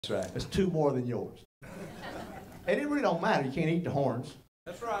That's right. It's 2 more than yours. And it really don't matter. You can't eat the horns.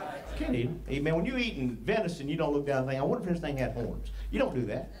 That's right. You can't eat them. Amen. When you're eating venison, you don't look down and think, I wonder if this thing had horns. You don't do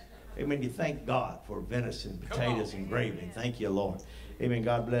that. Amen. You thank God for venison, potatoes, and gravy. Thank you, Lord. Amen.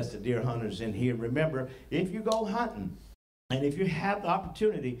 God bless the deer hunters in here. Remember, if you go hunting, and if you have the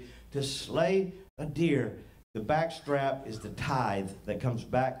opportunity to slay a deer, the backstrap is the tithe that comes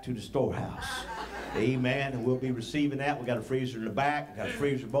back to the storehouse. Amen. And we'll be receiving that. We got a freezer in the back. We got a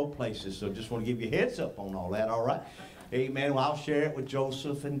freezer both places. So just want to give you a heads up on all that. All right. Amen. Well, I'll share it with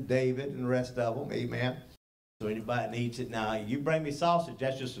Joseph and David and the rest of them. Amen. So anybody needs it now, you bring me sausage,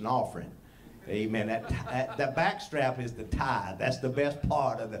 that's just an offering. Amen. That backstrap is the tithe. That's the best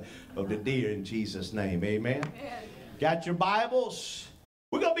part of the deer in Jesus' name. Amen. Amen. Got your Bibles?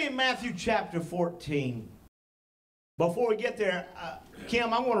 We're going to be in Matthew chapter 14. Before we get there,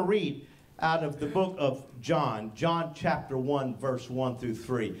 Kim, I'm going to read out of the book of John chapter 1, verse 1 through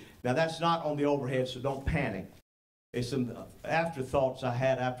 3. Now, that's not on the overhead, so don't panic. It's some afterthoughts I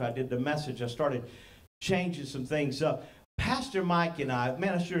had after I did the message. I started changing some things up. Pastor Mike and I,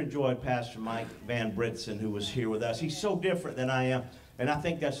 man, I sure enjoyed Pastor Mike Van Britsen, who was here with us. He's so different than I am, and I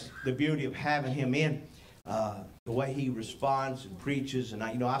think that's the beauty of having him in. The way he responds and preaches, and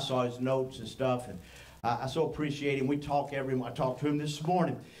I saw his notes and stuff, and I so appreciate him. We talk I talked to him this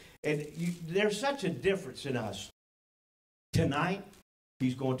morning, and there's such a difference in us. Tonight,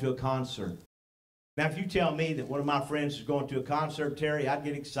 he's going to a concert. Now, if you tell me that one of my friends is going to a concert, Terry, I'd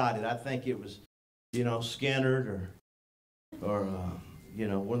get excited. I'd think it was, Skynyrd or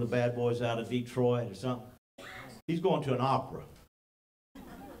one of the bad boys out of Detroit or something. He's going to an opera.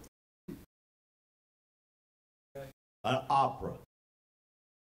 An opera.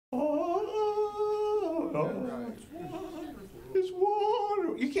 Oh, it's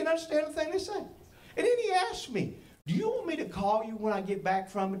water. You can't understand the thing they say. And then he asked me, do you want me to call you when I get back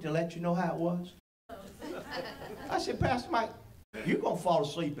from it to let you know how it was? I said, Pastor Mike, you're going to fall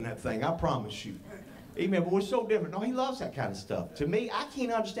asleep in that thing, I promise you. Amen. But we're so different. No, he loves that kind of stuff. To me, I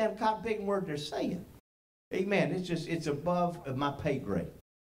can't understand a cotton picking word they're saying. Amen. It's above my pay grade.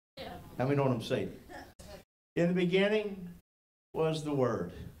 How many know what I'm saying? In the beginning was the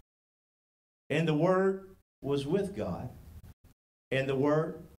Word. And the Word was with God. And the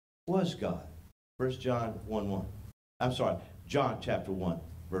Word was God. 1 John 1:1. I'm sorry, John chapter 1,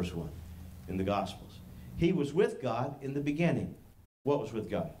 verse 1 in the Gospels. He was with God in the beginning. What was with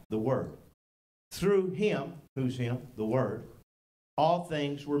God? The Word. Through Him, who's Him? The Word, all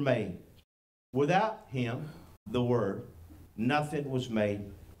things were made. Without Him, the Word, nothing was made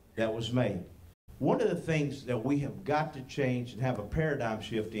that was made. One of the things that we have got to change and have a paradigm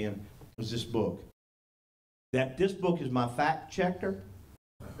shift in was this book. That this book is my fact checker.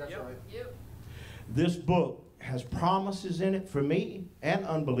 That's right. Yep. This book has promises in it for me and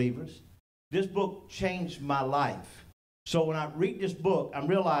unbelievers. This book changed my life. So when I read this book, I'm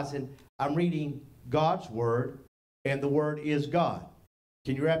realizing I'm reading God's Word, and the Word is God.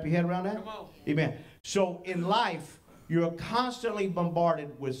 Can you wrap your head around that? Come on. Amen. So in life, you're constantly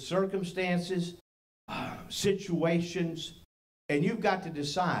bombarded with circumstances, situations, and you've got to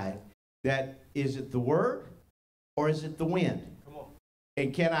decide that is it the Word or is it the wind? Come on.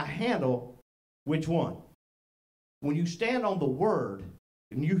 And can I handle which one? When you stand on the Word,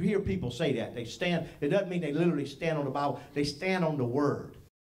 and you hear people say that, they stand, it doesn't mean they literally stand on the Bible, they stand on the Word.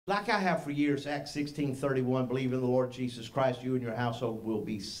 Like I have for years, Acts 16:31, believe in the Lord Jesus Christ, you and your household will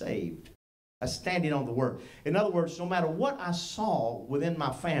be saved. I'm standing on the Word. In other words, no matter what I saw within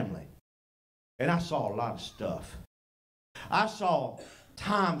my family, and I saw a lot of stuff. I saw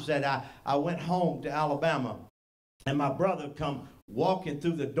times that I went home to Alabama, and my brother come walking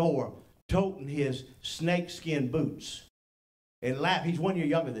through the door, toting his snakeskin boots. And laugh. He's 1 year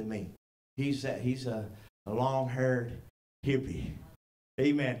younger than me. He's a long-haired hippie.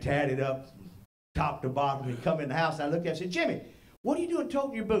 Amen. Tatted up, top to bottom. He come in the house. I looked at him and said, Jimmy, what are you doing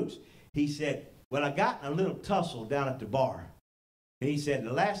toting your boots? He said, well, I got in a little tussle down at the bar. And he said,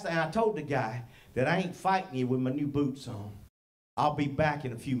 the last thing I told the guy that I ain't fighting you with my new boots on. I'll be back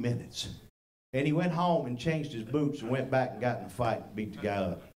in a few minutes. And he went home and changed his boots and went back and got in a fight and beat the guy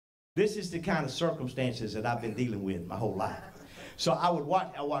up. This is the kind of circumstances that I've been dealing with my whole life. So I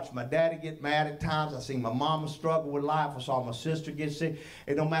watched my daddy get mad at times. I seen my mama struggle with life. I saw my sister get sick.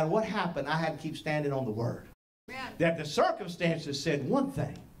 And no matter what happened, I had to keep standing on the Word. Yeah. That the circumstances said one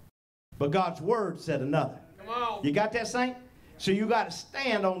thing, but God's Word said another. Come on. You got that, Saint? So you got to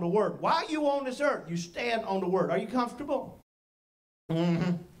stand on the Word. While you on this earth, you stand on the Word. Are you comfortable?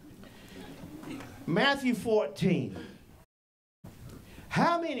 Mm-hmm. Matthew 14.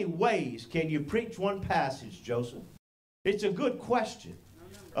 How many ways can you preach one passage, Joseph? It's a good question.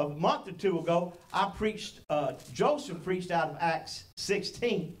 a month or two ago, Joseph preached out of Acts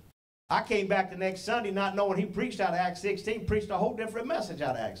 16. I came back the next Sunday not knowing he preached out of Acts 16, preached a whole different message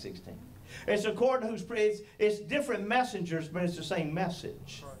out of Acts 16. It's according to who's preached. It's different messengers, but it's the same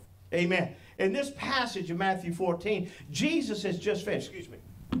message. Right. Amen. In this passage of Matthew 14, Jesus has just fed. Excuse me.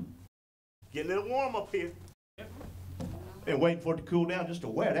 Get a little warm up here. And waiting for it to cool down just to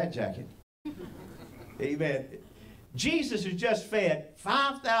wear that jacket. Amen. Jesus has just fed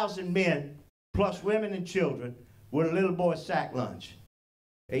 5,000 men plus women and children with a little boy's sack lunch.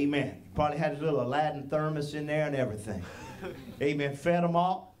 Amen. He probably had his little Aladdin thermos in there and everything. Amen. Fed them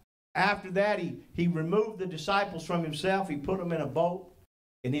all. After that, he removed the disciples from himself. He put them in a boat.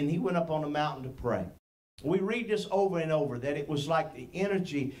 And then he went up on the mountain to pray. We read this over and over, that it was like the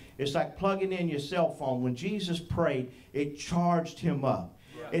energy. It's like plugging in your cell phone. When Jesus prayed, it charged him up.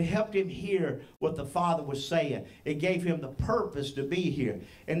 It helped him hear what the Father was saying. It gave him the purpose to be here.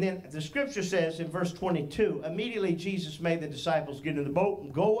 And then the scripture says in verse 22, immediately Jesus made the disciples get in the boat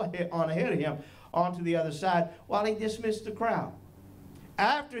and go on ahead of him onto the other side while he dismissed the crowd.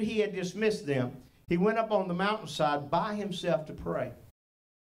 After he had dismissed them, he went up on the mountainside by himself to pray.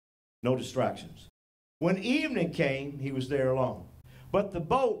 No distractions. When evening came, he was there alone. But the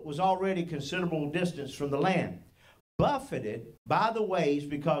boat was already a considerable distance from the land, buffeted by the waves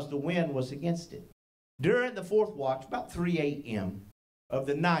because the wind was against it. During the fourth watch, about 3 a.m. of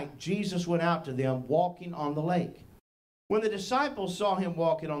the night, Jesus went out to them walking on the lake. When the disciples saw him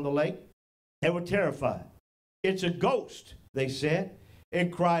walking on the lake, they were terrified. "It's a ghost," they said,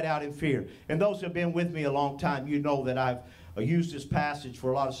 and cried out in fear. And those who have been with me a long time, you know that I've used this passage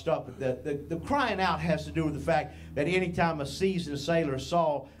for a lot of stuff, but the crying out has to do with the fact that anytime a seasoned sailor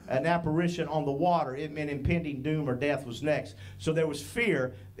saw an apparition on the water, it meant impending doom or death was next. So there was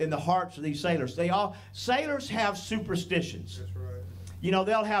fear in the hearts of these sailors. Sailors have superstitions. That's right. You know,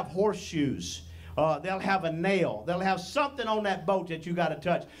 they'll have horseshoes. They'll have a nail. They'll have something on that boat that you got to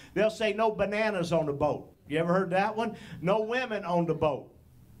touch. They'll say no bananas on the boat. You ever heard that one? No women on the boat.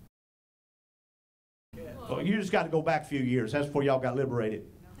 Well, you just got to go back a few years. That's before y'all got liberated.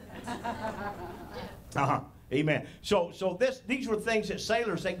 Amen. So these were things that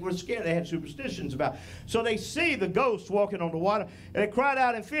sailors, they were scared. They had superstitions about. So they see the ghost walking on the water, and they cried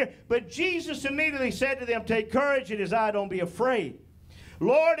out in fear. But Jesus immediately said to them, "Take courage, it is I, don't be afraid."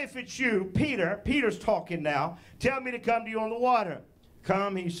 "Lord, if it's you," Peter's talking now, "tell me to come to you on the water."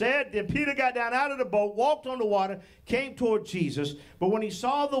 "Come," he said. Then Peter got down out of the boat, walked on the water, came toward Jesus. But when he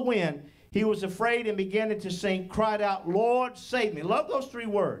saw the wind, he was afraid and beginning to sink, cried out, "Lord, save me." Love those three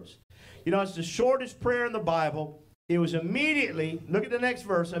words. You know, it's the shortest prayer in the Bible. It was immediately, look at the next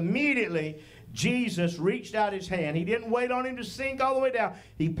verse, immediately Jesus reached out his hand. He didn't wait on him to sink all the way down.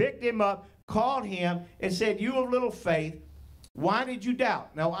 He picked him up, called him, and said, "You of little faith, why did you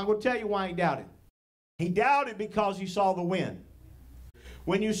doubt?" Now, I'm going to tell you why he doubted. He doubted because he saw the wind.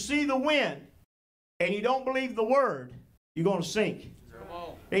 When you see the wind and you don't believe the word, you're going to sink.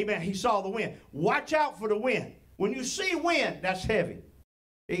 Amen. He saw the wind. Watch out for the wind. When you see wind, that's heavy.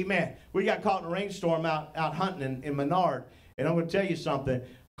 Amen. We got caught in a rainstorm out hunting in Menard. And I'm going to tell you something.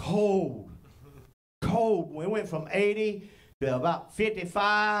 Cold. We went from 80 to about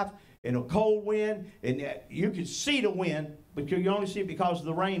 55 in a cold wind. And you could see the wind, but you only see it because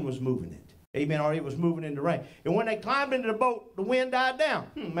the rain was moving it. Amen. Or it was moving in the rain. And when they climbed into the boat, the wind died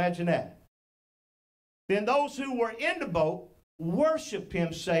down. Imagine that. Then those who were in the boat worshiped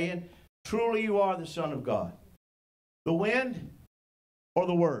him, saying, "Truly you are the Son of God." The wind or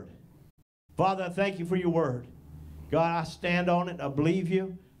the word? Father, I thank you for your word. God, I stand on it. I believe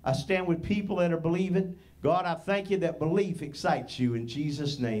you. I stand with people that are believing. God, I thank you that belief excites you. In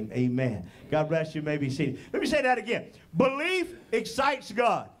Jesus' name, amen. God bless you. You may be seated. Let me say that again. Belief excites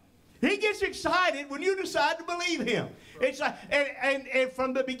God. He gets excited when you decide to believe him. It's like, and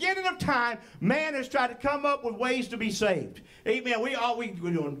from the beginning of time, man has tried to come up with ways to be saved. Amen.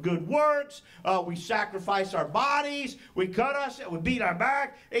 We're doing good works. We sacrifice our bodies. We cut ourselves. We beat our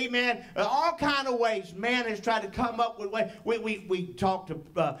back. Amen. All kind of ways man has tried to come up with ways. We talk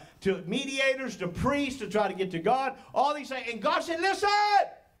to mediators, to priests to try to get to God. All these things. And God said, "Listen,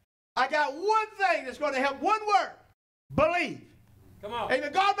 I got one thing that's going to help. One word. Believe." Come on.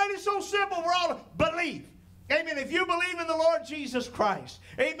 Amen. God made it so simple. We're all to believe. Amen. If you believe in the Lord Jesus Christ,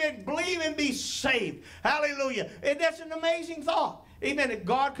 amen, believe and be saved. Hallelujah. And that's an amazing thought. amen, that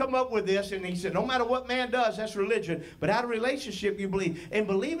God come up with this, and he said, no matter what man does, that's religion. But out of relationship, you believe. And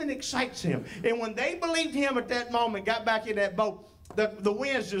believing excites him. And when they believed him at that moment, got back in that boat, the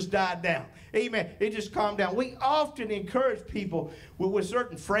winds just died down. Amen. It just calmed down. We often encourage people with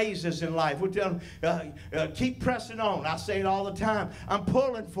certain phrases in life. We tell them, keep pressing on. I say it all the time. I'm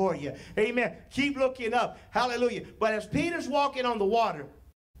pulling for you. Amen. Keep looking up. Hallelujah. But as Peter's walking on the water,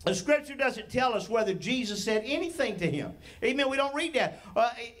 the scripture doesn't tell us whether Jesus said anything to him. Amen. We don't read that.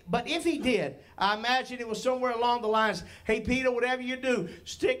 But if he did, I imagine it was somewhere along the lines, hey, Peter, whatever you do,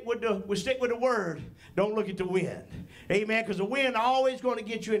 stick with the word. Don't look at the wind. Amen. Because the wind always going to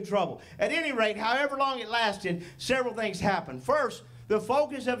get you in trouble. At any rate, however long it lasted, several things happened. First, the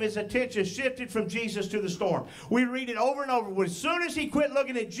focus of his attention shifted from Jesus to the storm. We read it over and over. As soon as he quit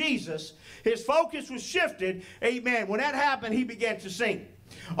looking at Jesus, his focus was shifted. Amen. When that happened, he began to sink.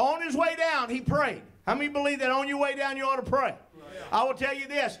 On his way down, he prayed. How many believe that on your way down, you ought to pray? I will tell you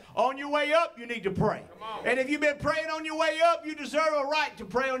this, on your way up, you need to pray. And if you've been praying on your way up, you deserve a right to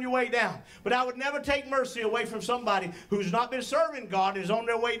pray on your way down. But I would never take mercy away from somebody who's not been serving God and is on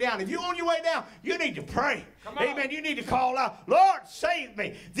their way down. If you're on your way down, you need to pray. Amen. You need to call out, Lord, save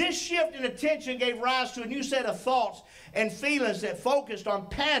me. This shift in attention gave rise to a new set of thoughts and feelings that focused on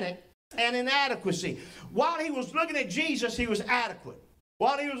panic and inadequacy. While he was looking at Jesus, he was adequate.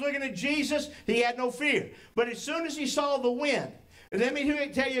 While he was looking at Jesus, he had no fear. But as soon as he saw the wind, and let me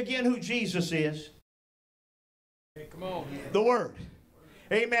tell you again who Jesus is. Hey, come on. The Word.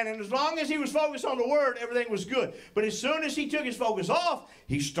 Amen. And as long as he was focused on the Word, everything was good. But as soon as he took his focus off,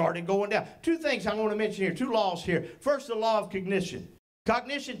 he started going down. Two things I want to mention here, two laws here. First, the law of cognition.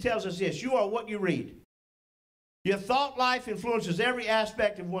 Cognition tells us this: you are what you read. Your thought life influences every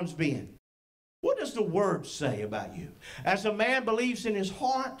aspect of one's being. What does the Word say about you? As a man believes in his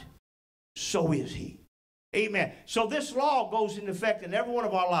heart, so is he. Amen. So this law goes into effect in every one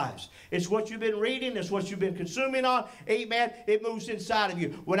of our lives. It's what you've been reading. It's what you've been consuming on. Amen. It moves inside of you.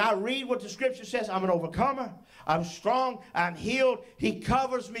 When I read what the scripture says, I'm an overcomer. I'm strong. I'm healed. He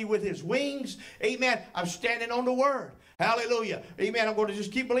covers me with his wings. Amen. I'm standing on the word. Hallelujah. Amen. I'm going to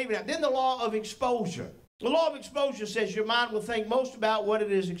just keep believing that. Then the law of exposure. The law of exposure says your mind will think most about what it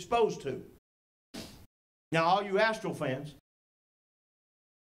is exposed to. Now, all you Astro fans,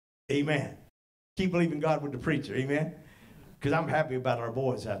 amen. Keep believing God with the preacher, amen? Because I'm happy about our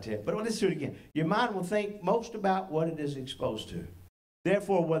boys out there. But let's do it again. Your mind will think most about what it is exposed to.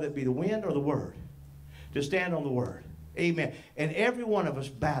 Therefore, whether it be the wind or the word, to stand on the word. Amen. And every one of us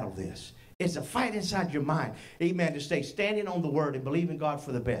battle this. It's a fight inside your mind, amen, to stay standing on the word and believing God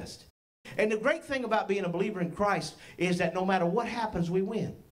for the best. And the great thing about being a believer in Christ is that no matter what happens, we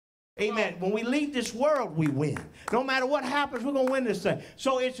win. Amen. When we leave this world, we win. No matter what happens, we're going to win this thing.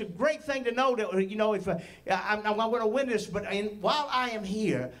 So it's a great thing to know that, you know, if I'm going to win this, but while I am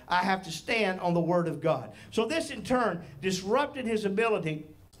here, I have to stand on the Word of God. So this, in turn, disrupted his ability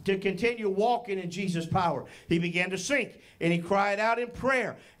to continue walking in Jesus' power. He began to sink, and he cried out in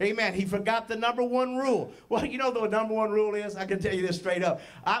prayer. Amen. He forgot the number one rule. Well, you know the number one rule is? I can tell you this straight up.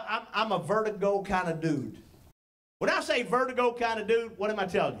 I'm a vertigo kind of dude. When I say vertigo kind of dude, what am I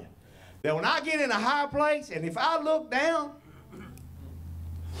telling you? That when I get in a high place, and if I look down,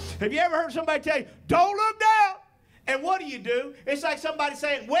 have you ever heard somebody tell you, don't look down? And what do? It's like somebody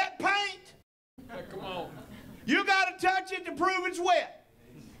saying, wet paint. Come on. You got to touch it to prove it's wet.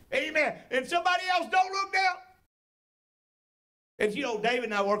 Amen. And somebody else, don't look down. And you know, David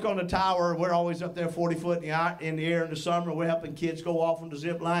and I work on the tower. We're always up there 40 foot in the air in the summer. We're helping kids go off on the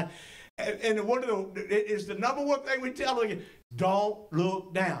zip line. And one of it's the number one thing we tell them, don't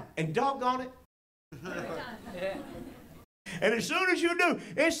look down. And doggone it. And as soon as you do,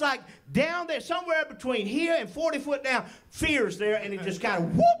 it's like down there, somewhere between here and 40 foot down, fear's there, and it just kind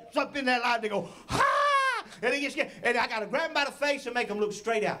of whoops up in that line. They go, ha! And it gets scared. And I got to grab them by the face and make them look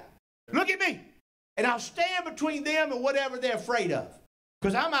straight out. Look at me. And I'll stand between them and whatever they're afraid of.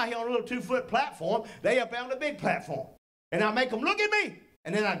 Because I'm out here on a little 2-foot platform. They up there on the big platform. And I make them look at me.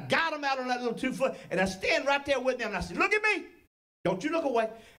 And then I got them out on that little 2-foot, and I stand right there with them, and I say, look at me. Don't you look away.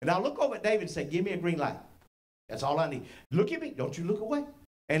 And I'll look over at David and say, give me a green light. That's all I need. Look at me. Don't you look away.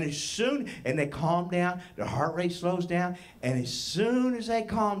 And and they calm down, their heart rate slows down, and as soon as they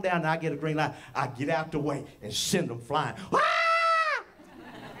calm down and I get a green light, I get out the way and send them flying. Ah!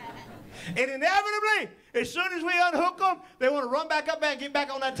 And inevitably, as soon as we unhook them, they want to run back up there and get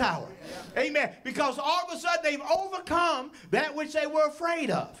back on that tower. Amen. Because all of a sudden they've overcome that which they were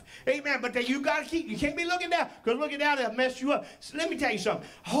afraid of. Amen. But you got to you can't be looking down, because looking down will mess you up. So let me tell you something.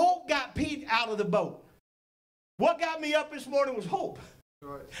 Hope got Pete out of the boat. What got me up this morning was hope.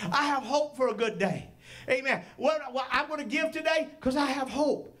 I have hope for a good day. Amen. What I'm going to give today, because I have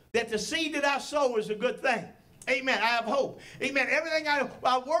hope that the seed that I sow is a good thing. Amen. I have hope. Amen. Everything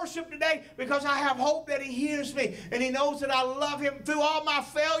I worship today because I have hope that He hears me and He knows that I love Him through all my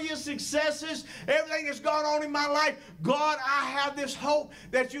failures, successes, everything that's gone on in my life. God, I have this hope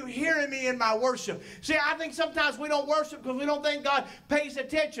that you're hearing me in my worship. See, I think sometimes we don't worship because we don't think God pays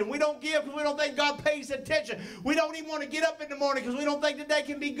attention. We don't give because we don't think God pays attention. We don't even want to get up in the morning because we don't think the day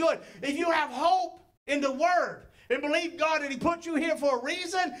can be good. If you have hope in the Word, and believe God that He put you here for a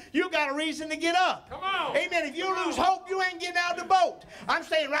reason, you got a reason to get up. Come on. Amen. If you lose hope, you ain't getting out of the boat. I'm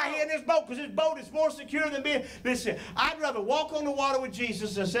staying right here in this boat because this boat is more secure than being. Listen, I'd rather walk on the water with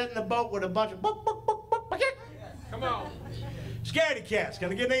Jesus than sit in the boat with a bunch of Come on. scaredy cats.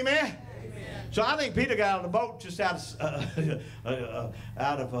 Can I get an amen? Amen. So I think Peter got out of the boat just out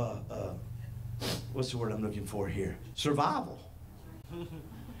of what's the word I'm looking for here? Survival.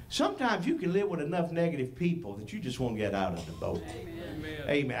 Sometimes you can live with enough negative people that you just won't get out of the boat. Amen.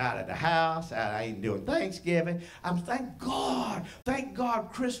 Amen. Out of the house. I ain't doing Thanksgiving. Thank God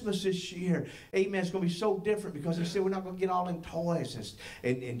Christmas this year. Amen. It's going to be so different because He said we're not going to get all them toys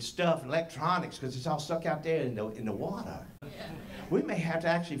and stuff, electronics, because it's all stuck out there in the water. Yeah. We may have to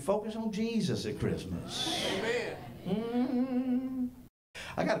actually focus on Jesus at Christmas. Amen.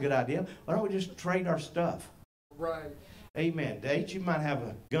 I got a good idea. Why don't we just trade our stuff? Right. Amen. Date, you might have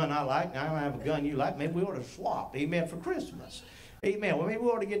a gun I like, and I might have a gun you like. Maybe we ought to swap. Amen. For Christmas. Amen. Well, maybe we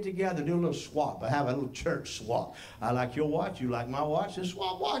ought to get together and do a little swap. I have a little church swap. I like your watch. You like my watch. Let's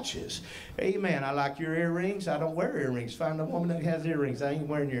swap watches. Amen. I like your earrings. I don't wear earrings. Find a woman that has earrings. I ain't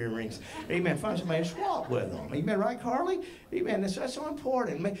wearing your earrings. Amen. Find somebody to swap with them. Amen. Right, Carly? Amen. That's so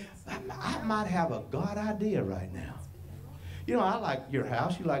important. I might have a God idea right now. You know, I like your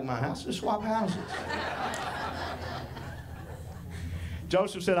house. You like my house. Let's swap houses.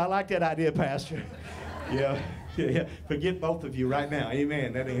 Joseph said, I like that idea, Pastor. Yeah. Forget both of you right now.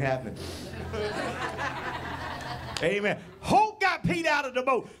 Amen. That ain't happening. Amen. Hope got Pete out of the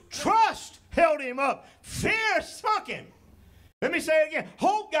boat. Trust held him up. Fear sunk him. Let me say it again.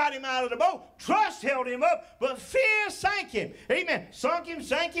 Hope got him out of the boat. Trust held him up, but fear sank him. Amen. Sunk him,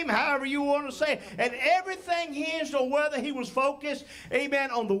 sank him, however you want to say it. And everything hinged on whether he was focused,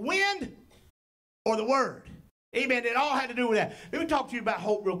 amen, on the wind or the Word. Amen. It all had to do with that. Let me talk to you about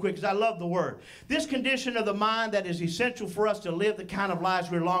hope real quick because I love the Word. This condition of the mind that is essential for us to live the kind of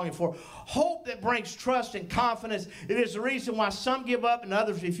lives we're longing for. Hope that brings trust and confidence. It is the reason why some give up and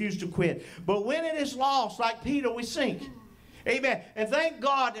others refuse to quit. But when it is lost, like Peter, we sink. Amen. And thank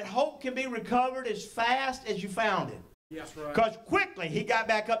God that hope can be recovered as fast as you found it. Yes, right. Because quickly he got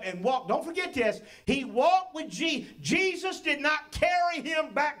back up and walked. Don't forget this. He walked with Jesus. Jesus did not carry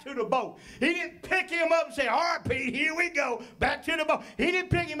him back to the boat. He didn't pick him up and say, all right, Pete, here we go, back to the boat. He didn't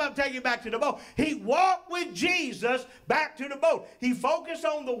pick him up, take him back to the boat. He walked with Jesus back to the boat. He focused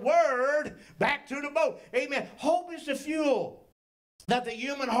on the Word back to the boat. Amen. Hope is the fuel that the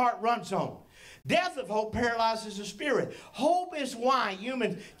human heart runs on. Death of hope paralyzes the spirit. Hope is why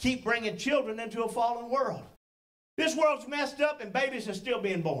humans keep bringing children into a fallen world. This world's messed up and babies are still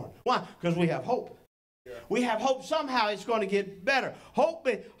being born. Why? Because we have hope. Yeah. We have hope somehow it's going to get better. Hope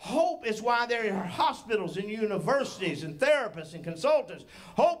is why there are hospitals and universities and therapists and consultants.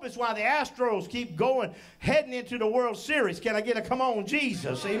 Hope is why the Astros keep going, heading into the World Series. Can I get a come on,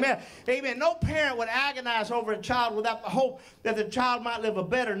 Jesus? Amen. Amen. No parent would agonize over a child without the hope that the child might live a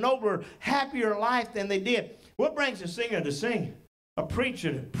better, nobler, happier life than they did. What brings a singer to sing? A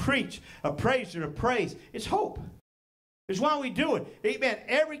preacher to preach? A praiser to praise? It's hope. It's why we do it. Amen.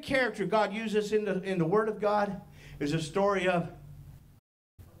 Every character God uses in the Word of God is a story of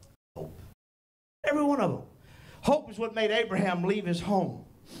hope. Every one of them. Hope is what made Abraham leave his home.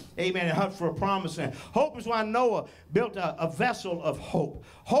 Amen. And hunt for a promised land. Hope is why Noah built a vessel of hope.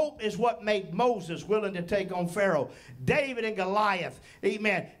 Hope is what made Moses willing to take on Pharaoh. David and Goliath.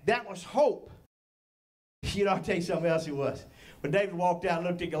 Amen. That was hope. You know, I'll tell you something else it was. When David walked out and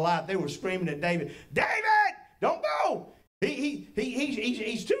looked at Goliath, they were screaming at David, David, don't go.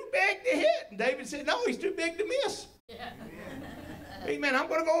 He's too big to hit. And David said, no, he's too big to miss. Yeah. Amen. I'm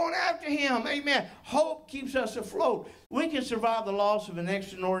going to go on after him. Amen. Hope keeps us afloat. We can survive the loss of an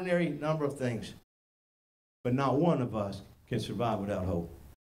extraordinary number of things. But not one of us can survive without hope.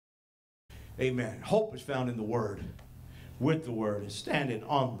 Amen. Hope is found in the Word, with the Word, and standing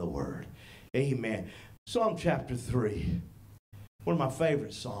on the Word. Amen. Psalm chapter 3. One of my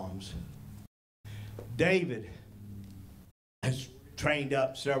favorite Psalms. David has trained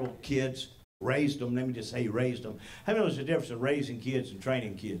up several kids, raised them. Let me just say he raised them. How many knows the difference in raising kids and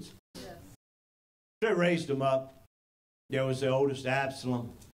training kids? Yes. They raised them up. There was the oldest,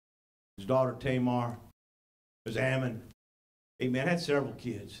 Absalom. his daughter Tamar, his Ammon. Amen. Had several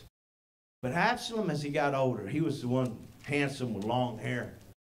kids. But Absalom, as he got older, he was the one handsome with long hair.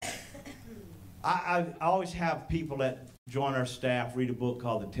 I always have people that join our staff read a book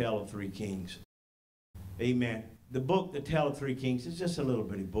called The Tale of Three Kings. Amen. The book, The Tale of Three Kings, is just a little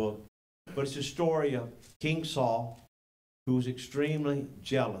bitty book. But it's a story of King Saul, who was extremely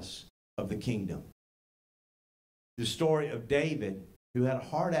jealous of the kingdom. The story of David, who had a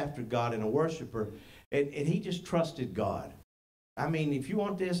heart after God and a worshiper, and he just trusted God. I mean, if you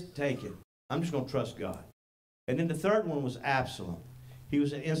want this, take it. I'm just going to trust God. And then the third one was Absalom. He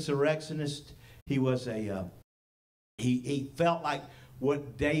was an insurrectionist. He was he felt like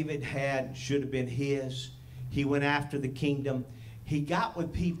what David had should have been his. He went after the kingdom. He got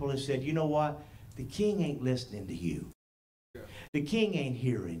with people and said, you know what? The king ain't listening to you. The king ain't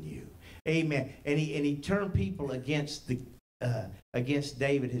hearing you. Amen. And he turned people against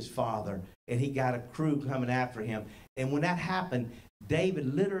David, his father, and he got a crew coming after him. And when that happened,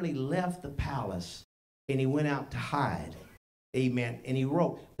 David literally left the palace and he went out to hide. Amen. And he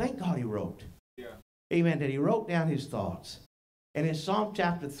wrote. Thank God he wrote. Yeah. Amen. That he wrote down his thoughts. And in Psalm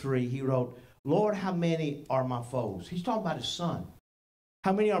chapter 3, he wrote, Lord, how many are my foes? He's talking about his son.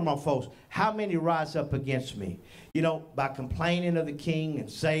 How many are my foes? How many rise up against me? You know, by complaining of the king and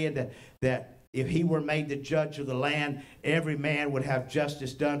saying that if he were made the judge of the land, every man would have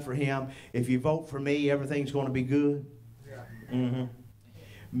justice done for him. If you vote for me, everything's going to be good. Yeah. Mm-hmm.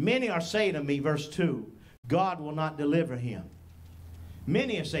 Many are saying to me, verse 2, God will not deliver him.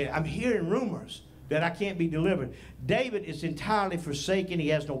 Many are saying, I'm hearing rumors that I can't be delivered. David is entirely forsaken. He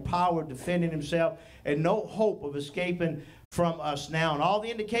has no power of defending himself and no hope of escaping from us now. And all the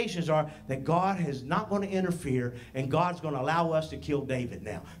indications are that God is not going to interfere and God's going to allow us to kill David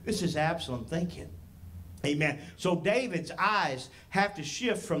now. This is Absalom thinking. Amen. So David's eyes have to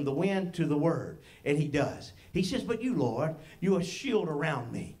shift from the wind to the word. And he does. He says, but you, Lord, you a shield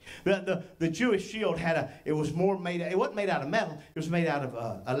around me. The Jewish shield it wasn't made out of metal. It was made out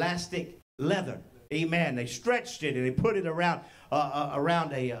of elastic leather. Amen. They stretched it and they put it around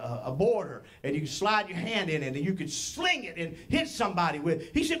a border, and you could slide your hand in it and you could sling it and hit somebody with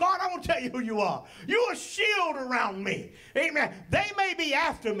it. He said, God, I want to tell you who you are. You're a shield around me. Amen. They may be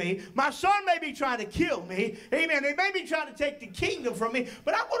after me. My son may be trying to kill me. Amen. They may be trying to take the kingdom from me,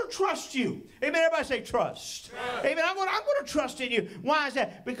 but I'm going to trust you. Amen. Everybody say trust. Amen. I'm going to trust in you. Why is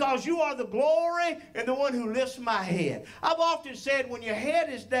that? Because you are the glory and the one who lifts my head. I've often said when your head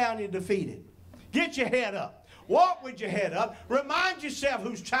is down, you're defeated. Get your head up. Walk with your head up. Remind yourself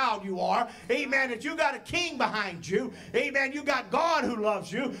whose child you are. Amen. That you got a king behind you. Amen. You got God who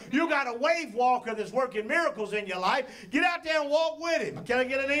loves you. You got a wave walker that's working miracles in your life. Get out there and walk with him. Can I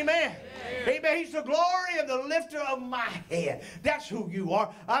get an amen? Amen. He's the glory and the lifter of my head. That's who you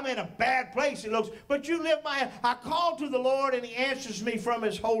are. I'm in a bad place, it looks, but you lift my head. I call to the Lord and he answers me from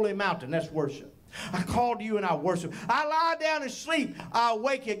his holy mountain. That's worship. I call to you and I worship. I lie down and sleep. I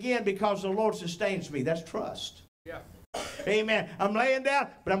awake again because the Lord sustains me. That's trust. Yeah. Amen. I'm laying down,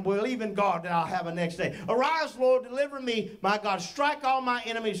 but I'm believing God that I'll have a next day. Arise, Lord, deliver me, my God. Strike all my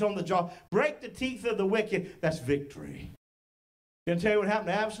enemies on the jaw. Break the teeth of the wicked. That's victory. Can I tell you what happened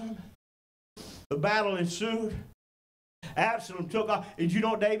to Absalom? The battle ensued. Absalom took off. Did you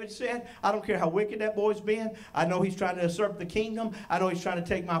know what David said? I don't care how wicked that boy's been. I know he's trying to usurp the kingdom. I know he's trying to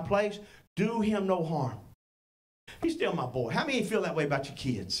take my place. Do him no harm. He's still my boy. How many of you feel that way about your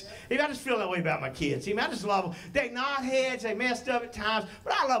kids? I just feel that way about my kids. I just love them. They nod heads. They messed up at times.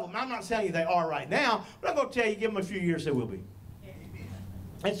 But I love them. I'm not telling you they are right now. But I'm going to tell you, give them a few years, they will be.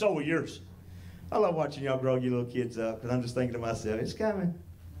 And so will yours. I love watching y'all grow your little kids up. And I'm just thinking to myself, it's coming.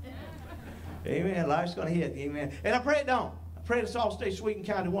 Amen. Life's going to hit. Amen. And I pray it don't. I pray this all stays sweet and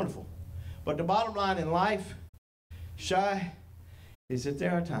kind and wonderful. But the bottom line in life, Shy, is that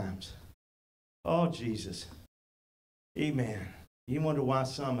there are times. Oh, Jesus. Amen. You wonder why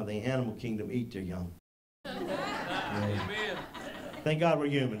some of the animal kingdom eat their young. Amen. Thank God we're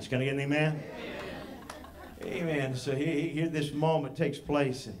humans. Can I get an amen? Amen. So here this moment takes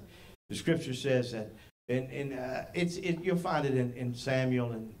place. And the scripture says that. And you'll find it in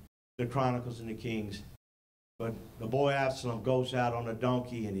Samuel and the Chronicles and the Kings. But the boy Absalom goes out on a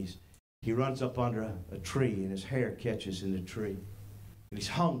donkey and he runs up under a tree and his hair catches in the tree. And he's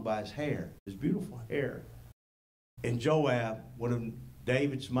hung by his hair, his beautiful hair. And Joab, one of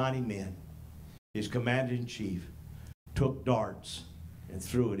David's mighty men, his commander-in-chief, took darts and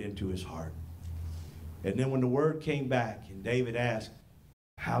threw it into his heart. And then when the word came back and David asked,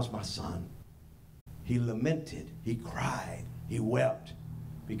 how's my son? He lamented, he cried, he wept,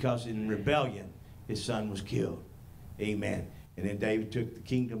 because in rebellion his son was killed. Amen. And then David took the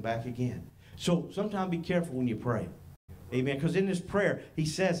kingdom back again. So sometimes be careful when you pray. Amen. Because in this prayer, he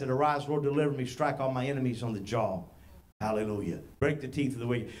says that, arise, Lord, deliver me, strike all my enemies on the jaw. Hallelujah. Break the teeth of the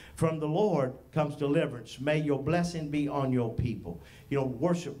wicked. From the Lord comes deliverance. May your blessing be on your people. You know,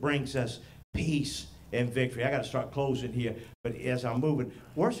 worship brings us peace and victory. I got to start closing here, but as I'm moving,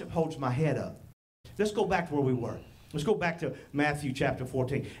 worship holds my head up. Let's go back to where we were. Let's go back to Matthew chapter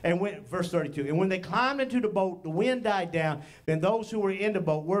 14. And verse 32. And when they climbed into the boat, the wind died down. Then those who were in the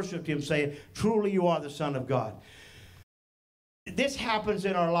boat worshiped him, saying, truly you are the Son of God. This happens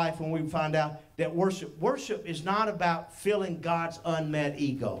in our life when we find out that worship is not about filling God's unmet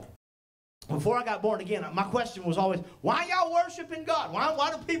ego. Before I got born again, my question was always, why y'all worshiping God? Why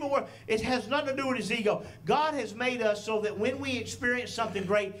do people worship? It has nothing to do with his ego. God has made us so that when we experience something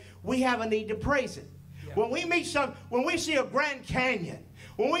great, we have a need to praise it. Yeah. When we see a Grand Canyon,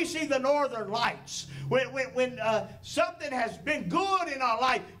 when we see the Northern Lights, when something has been good in our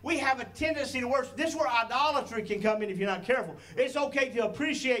life, we have a tendency to worship. This is where idolatry can come in if you're not careful. It's okay to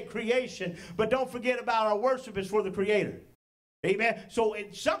appreciate creation, but don't forget about our worship is for the Creator. Amen. So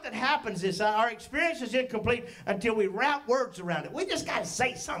something happens. Our experience is incomplete until we wrap words around it. We just got to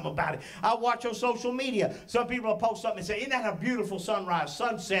say something about it. I watch on social media. Some people will post something and say, isn't that a beautiful sunrise,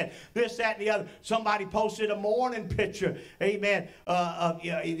 sunset, this, that, and the other. Somebody posted a morning picture. Amen.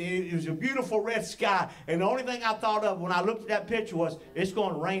 It was a beautiful red sky. And the only thing I thought of when I looked at that picture was, it's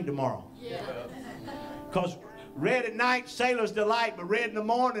going to rain tomorrow. Yeah. Because red at night, sailor's delight, but red in the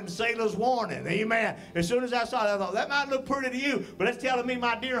morning, sailor's warning. Amen. As soon as I saw that, I thought, that might look pretty to you, but it's telling me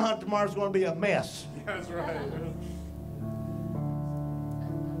my deer hunt tomorrow is going to be a mess. That's right.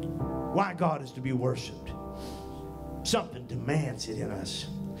 Why God is to be worshiped. Something demands it in us.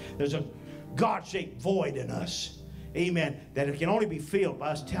 There's a God-shaped void in us. Amen. That it can only be filled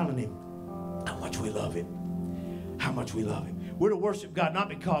by us telling him how much we love him. How much we love him. We're to worship God not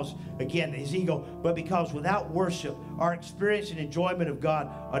because, again, his ego, but because without worship, our experience and enjoyment of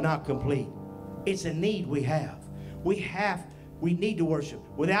God are not complete. It's a need we have. We need to worship.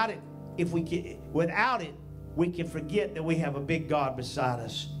 Without it, we can forget that we have a big God beside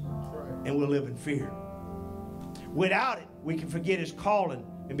us, and we'll live in fear. Without it, we can forget his calling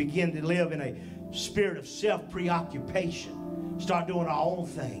and begin to live in a spirit of self-preoccupation. Start doing our own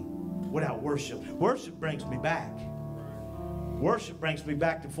thing without worship. Worship brings me back. Worship brings me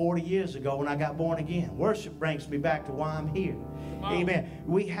back to 40 years ago when I got born again. Worship brings me back to why I'm here. Amen.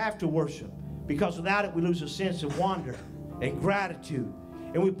 We have to worship because without it we lose a sense of wonder and gratitude.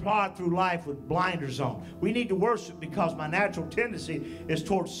 And we plod through life with blinders on. We need to worship because my natural tendency is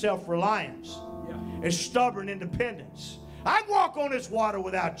towards self-reliance and stubborn independence. I'd walk on this water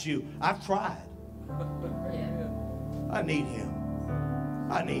without you. I've tried. I need him.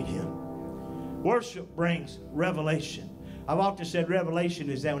 I need him. Worship brings revelation. I've often said revelation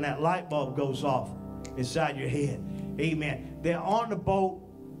is that when that light bulb goes off inside your head. Amen. They're on the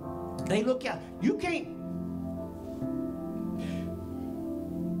boat. They look out. You can't.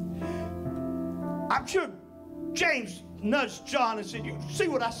 I'm sure James nudged John and said, you see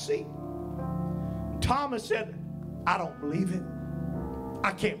what I see? Thomas said, I don't believe it.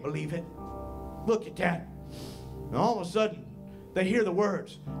 I can't believe it. Look at that. And all of a sudden, they hear the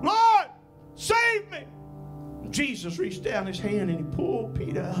words, Lord, save me. Jesus reached down his hand and he pulled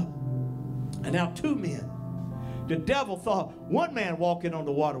Peter up. And now two men. The devil thought one man walking on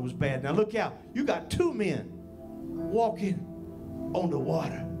the water was bad. Now look out. You got two men walking on the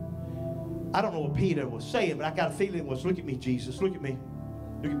water. I don't know what Peter was saying, but I got a feeling it was, look at me, Jesus. Look at me.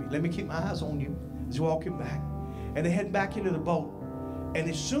 Look at me. Let me keep my eyes on you. He's walking back. And they're heading back into the boat. And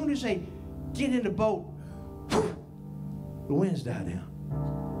as soon as they get in the boat, whew, the winds die down.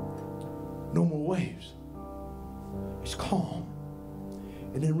 No more waves. It's calm.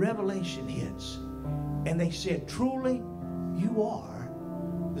 And then revelation hits. And they said, truly, you are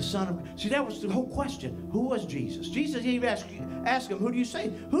the Son of God. See, that was the whole question. Who was Jesus? Jesus even asked him, who do you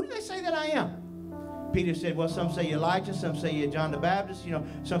say? Who do they say that I am? Peter said, well, some say Elijah, some say you're John the Baptist,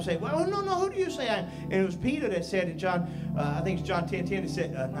 some say, well, no, who do you say I am? And it was Peter that said in John, I think it's John 10:10, it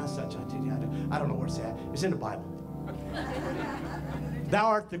said, not such John 10:10, I don't know where it's at. It's in the Bible. Thou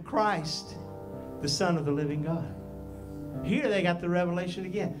art the Christ, the Son of the living God. Here they got the revelation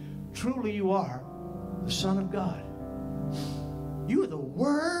again. Truly you are the Son of God. You are the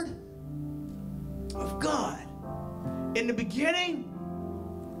Word of God. In the beginning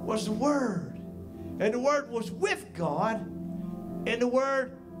was the Word. And the Word was with God. And the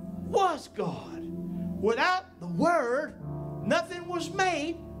Word was God. Without the Word, nothing was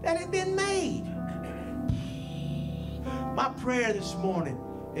made that had been made. My prayer this morning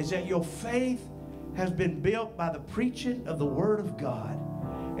is that your faith has been built by the preaching of the Word of God,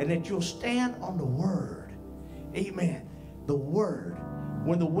 and that you'll stand on the Word. Amen. The Word.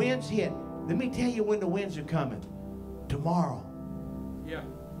 When the winds hit, let me tell you when the winds are coming. Tomorrow. Yeah.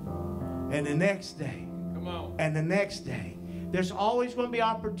 And the next day. Come on. And the next day. There's always going to be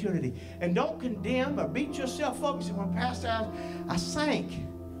opportunity. And don't condemn or beat yourself up. See, when Pastor, I sank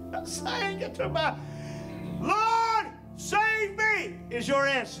into my, Lord, save me, is your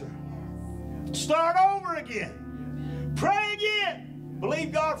answer. Start over again. Pray again.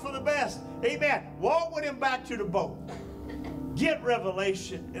 Believe God for the best. Amen. Walk with him back to the boat. Get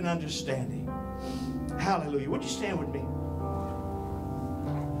revelation and understanding. Hallelujah. Would you stand with me?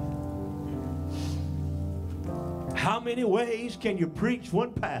 How many ways can you preach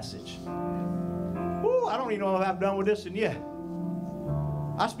one passage? Ooh, I don't even know if I've done with this one yet.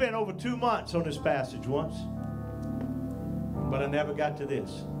 I spent over 2 months on this passage once, but I never got to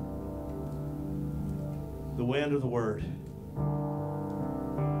this. The wind of the Word.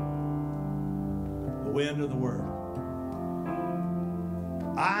 The wind of the Word.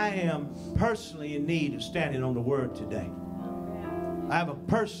 I am personally in need of standing on the Word today. I have a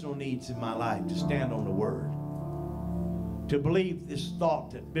personal needs in my life to stand on the Word. To believe this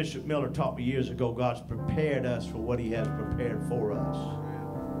thought that Bishop Miller taught me years ago, God's prepared us for what he has prepared for us.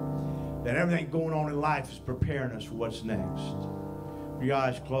 That everything going on in life is preparing us for what's next. Your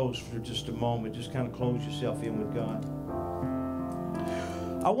eyes closed for just a moment. Just kind of close yourself in with God.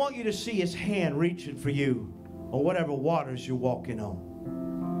 I want you to see his hand reaching for you on whatever waters you're walking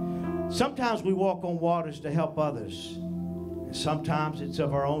on. Sometimes we walk on waters to help others. And sometimes it's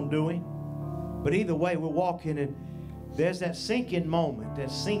of our own doing. But either way, we're walking, and there's that sinking moment,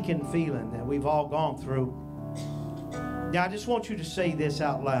 that sinking feeling that we've all gone through. Now, I just want you to say this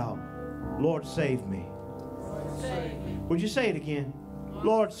out loud. Lord, save me. Save me. Would you say it again?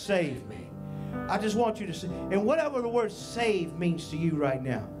 Lord, save me. I just want you to say, and whatever the word save means to you right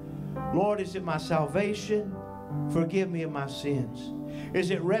now. Lord, is it my salvation? Forgive me of my sins.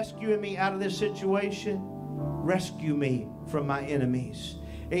 Is it rescuing me out of this situation? Rescue me from my enemies.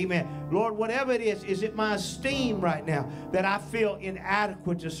 Amen. Lord, whatever it is it my esteem right now that I feel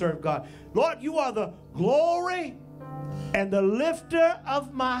inadequate to serve God? Lord, you are the glory and the lifter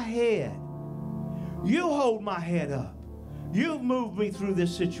of my head. You hold my head up. You've moved me through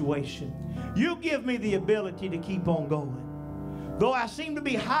this situation. You give me the ability to keep on going. Though I seem to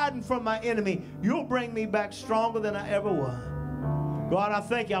be hiding from my enemy, you'll bring me back stronger than I ever was. God, I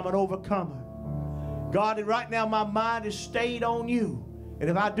thank you I'm an overcomer. God, and right now my mind is stayed on you. And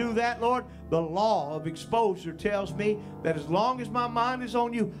if I do that, Lord, the law of exposure tells me that as long as my mind is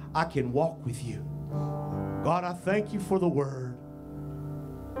on you, I can walk with you. God, I thank you for the word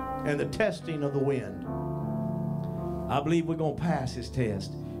and the testing of the wind. I believe we're going to pass this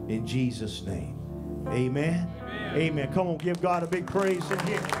test in Jesus' name. Amen. Amen. Amen. Come on, give God a big praise in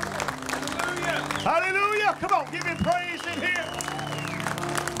here. Hallelujah. Hallelujah. Come on, give him praise in here.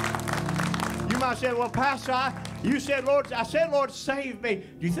 You might say, well, Pastor, I said, Lord, save me.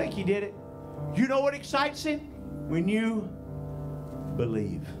 Do you think he did it? You know what excites him? When you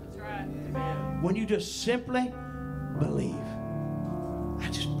believe. That's right. Amen. When you just simply believe. I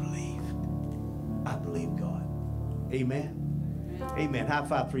just believe. I believe God. Amen. Amen. High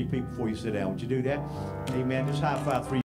five 3 people before you sit down. Would you do that? Amen. Just high five 3.